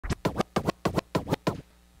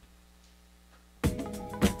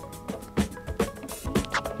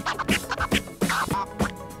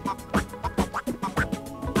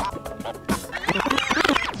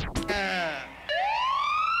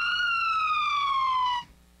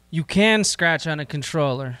You can scratch on a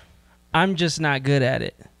controller. I'm just not good at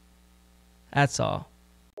it. That's all.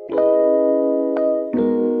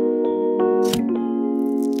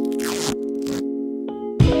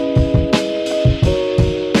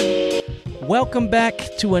 Welcome back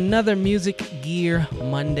to another Music Gear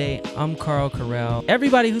Monday. I'm CRRLL.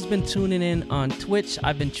 Everybody who's been tuning in on Twitch,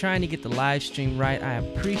 I've been trying to get the live stream right. I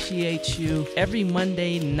appreciate you. Every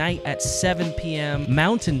Monday night at 7 p.m.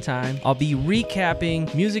 Mountain Time, I'll be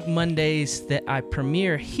recapping Music Mondays that I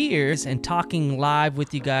premiere here and talking live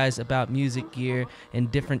with you guys about music gear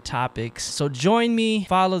and different topics. So join me,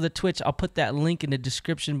 follow the Twitch. I'll put that link in the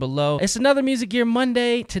description below. It's another Music Gear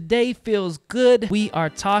Monday. Today feels good. We are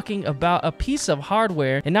talking about a piece of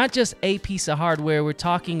hardware, and not just a piece of hardware. We're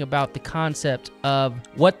talking about the concept of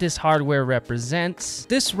what this hardware represents.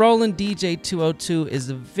 This Roland DJ 202 is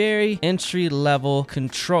a very entry-level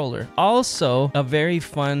controller, also a very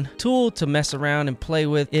fun tool to mess around and play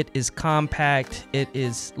with. It is compact, it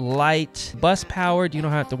is light, bus powered. You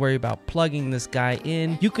don't have to worry about plugging this guy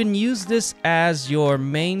in. You can use this as your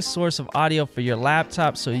main source of audio for your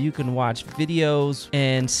laptop, so you can watch videos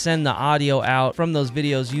and send the audio out from those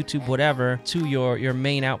videos, YouTube, whatever, to your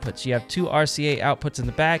main outputs. You have two RCA outputs in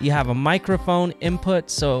the back. You have a microphone input,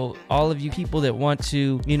 so all of you people that want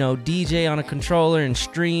to, you know, DJ on a controller and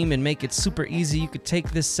stream and make it super easy, you could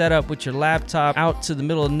take this setup with your laptop out to the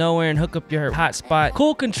middle of nowhere and hook up your hotspot.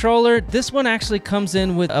 Cool controller. This one actually comes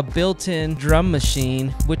in with a built-in drum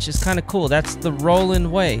machine, which is kind of cool. That's the Roland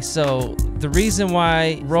way. So the reason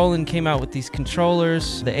why Roland came out with these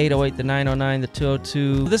controllers, the 808, the 909, the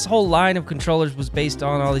 202, this whole line of controllers was based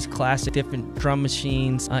on all these classic different drum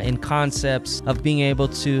machines and concepts of being able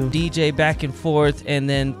to DJ back and forth and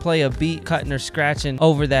then play a beat, cutting or scratching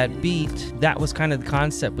over that beat. That was kind of the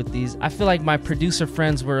concept with these. I feel like my producer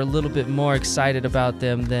friends were a little bit more excited about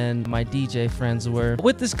them than my DJ friends were.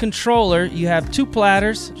 With this controller, you have two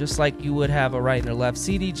platters, just like you would have a right and a left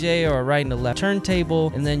CDJ or a right and a left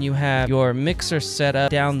turntable, and then you have your mixer set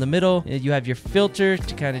up down the middle. You have your filter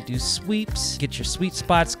to kind of do sweeps, get your sweet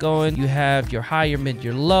spots going. You have your high, your mid,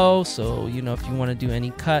 your low, so you know, if you want to do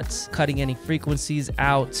any cuts, cutting any frequencies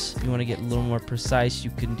out, you want to get a little more precise, you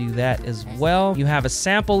can do that as well. You have a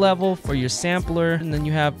sample level for your sampler, and then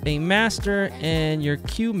you have a master and your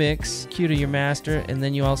Q mix, Q to your master, and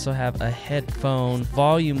then you also have a headphone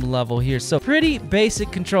volume level here. So pretty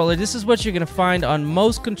basic controller. This is what you're going to find on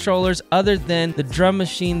most controllers other than the drum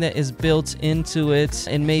machine that is built into it,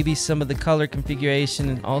 and maybe some of the color configuration,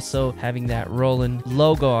 and also having that Roland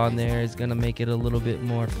logo on there is going to make it a little bit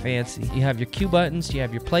more fancy. You have your Q buttons, you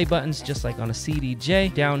have your play buttons, just like on a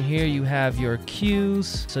CDJ. Down here you have your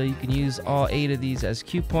Qs, so you can use all 8 of these as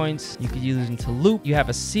Q points. You can use them to loop. You have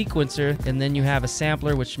a sequencer, and then you have a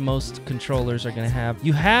sampler, which most controllers are going to have.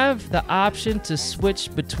 You have the option to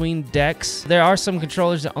switch between decks. There are some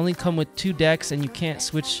controllers that only come with 2 decks, and you can't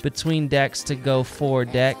switch between decks to go 4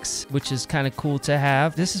 decks, which is kind of cool to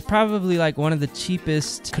have. This is probably like one of the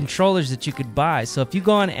cheapest controllers that you could buy. So if you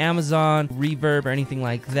go on Amazon, Reverb, or anything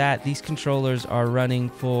like that, these controllers are running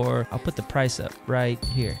for, I'll put the price up right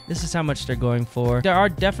here. This is how much they're going for. There are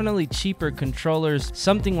definitely cheaper controllers.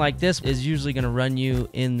 Something like this is usually going to run you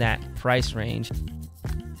in that price range.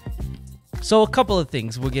 So a couple of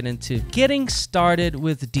things we'll get into. Getting started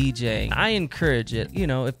with DJing. I encourage it. You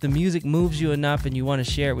know, if the music moves you enough and you want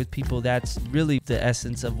to share it with people, that's really the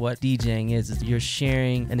essence of what DJing is. You're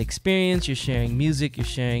sharing an experience, you're sharing music, you're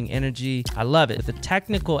sharing energy. I love it. The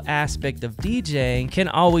technical aspect of DJing can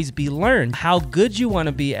always be learned. How good you want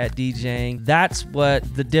to be at DJing, that's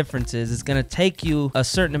what the difference is. It's going to take you a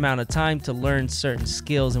certain amount of time to learn certain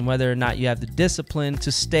skills, and whether or not you have the discipline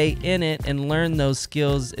to stay in it and learn those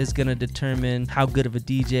skills is going to determine how good of a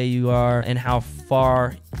DJ you are and how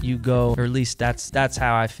far you go, or at least that's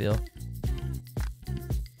how I feel.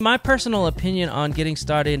 My personal opinion on getting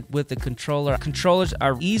started with the controller. Controllers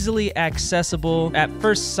are easily accessible. At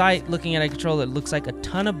first sight, looking at a controller, it looks like a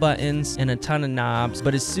ton of buttons and a ton of knobs,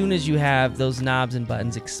 but as soon as you have those knobs and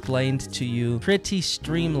buttons explained to you, pretty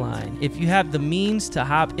streamlined. If you have the means to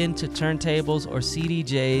hop into turntables or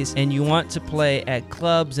CDJs and you want to play at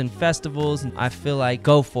clubs and festivals, I feel like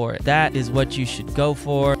go for it. That is what you should go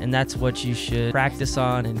for, and that's what you should practice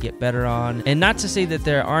on and get better on. And not to say that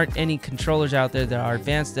there aren't any controllers out there that are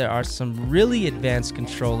advanced. There are some really advanced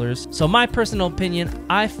controllers. So my personal opinion,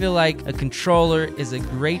 I feel like a controller is a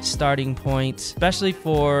great starting point, especially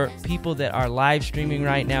for people that are live streaming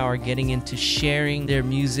right now or getting into sharing their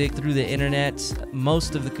music through the internet.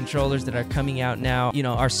 Most of the controllers that are coming out now, you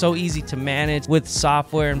know, are so easy to manage with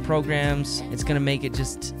software and programs. It's gonna make it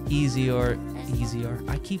just easier.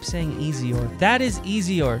 I keep saying easier. That is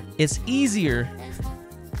easier. It's easier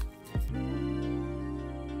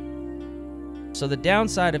So the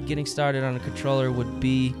downside of getting started on a controller would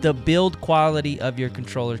be the build quality of your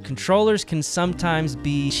controller. Controllers can sometimes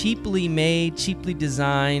be cheaply made, cheaply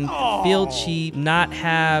designed, feel cheap, not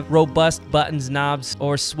have robust buttons, knobs,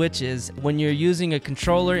 or switches. When you're using a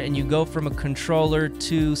controller and you go from a controller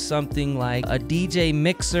to something like a DJ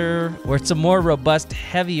mixer, where it's a more robust,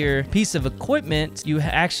 heavier piece of equipment, you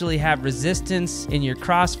actually have resistance in your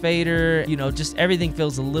crossfader. You know, just everything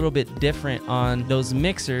feels a little bit different on those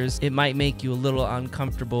mixers. It might make you a little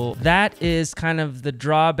uncomfortable. That is kind of the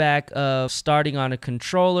drawback of starting on a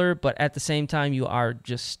controller, but at the same time, you are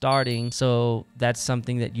just starting. So that's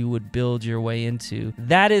something that you would build your way into.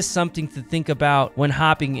 That is something to think about when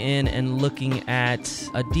hopping in and looking at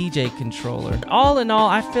a DJ controller. All in all,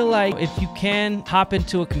 I feel like if you can hop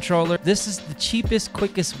into a controller, this is the cheapest,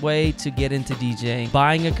 quickest way to get into DJing.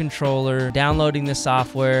 Buying a controller, downloading the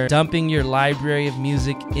software, dumping your library of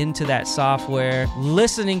music into that software,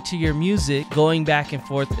 listening to your music, going back and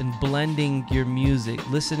forth and blending your music,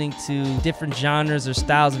 listening to different genres or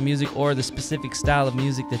styles of music or the specific style of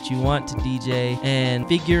music that you want to DJ, and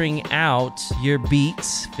figuring out your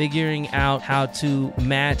beats, figuring out how to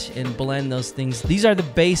match and blend those things. These are the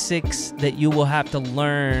basics that you will have to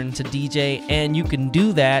learn to DJ, and you can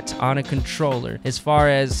do that on a controller. As far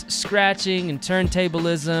as scratching and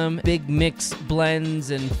turntablism, big mix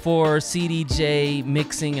blends and 4 CDJ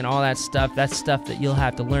mixing and all that stuff, that's stuff that you'll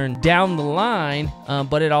have to learn down the line,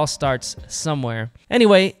 but it all starts somewhere.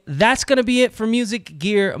 Anyway, that's gonna be it for Music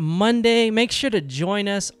Gear Monday. Make sure to join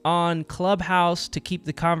us on Clubhouse to keep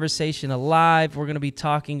the conversation alive. We're gonna be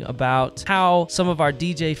talking about how some of our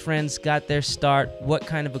DJ friends got their start, what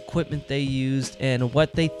kind of equipment they used, and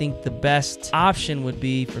what they think the best option would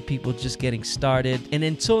be for people just getting started. And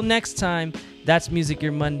until next time, that's Music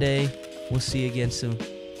Gear Monday. We'll see you again soon.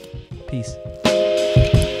 Peace.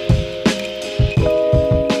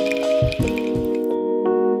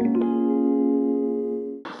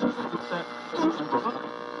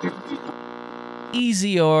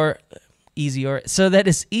 Easier, so that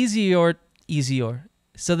it's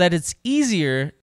easier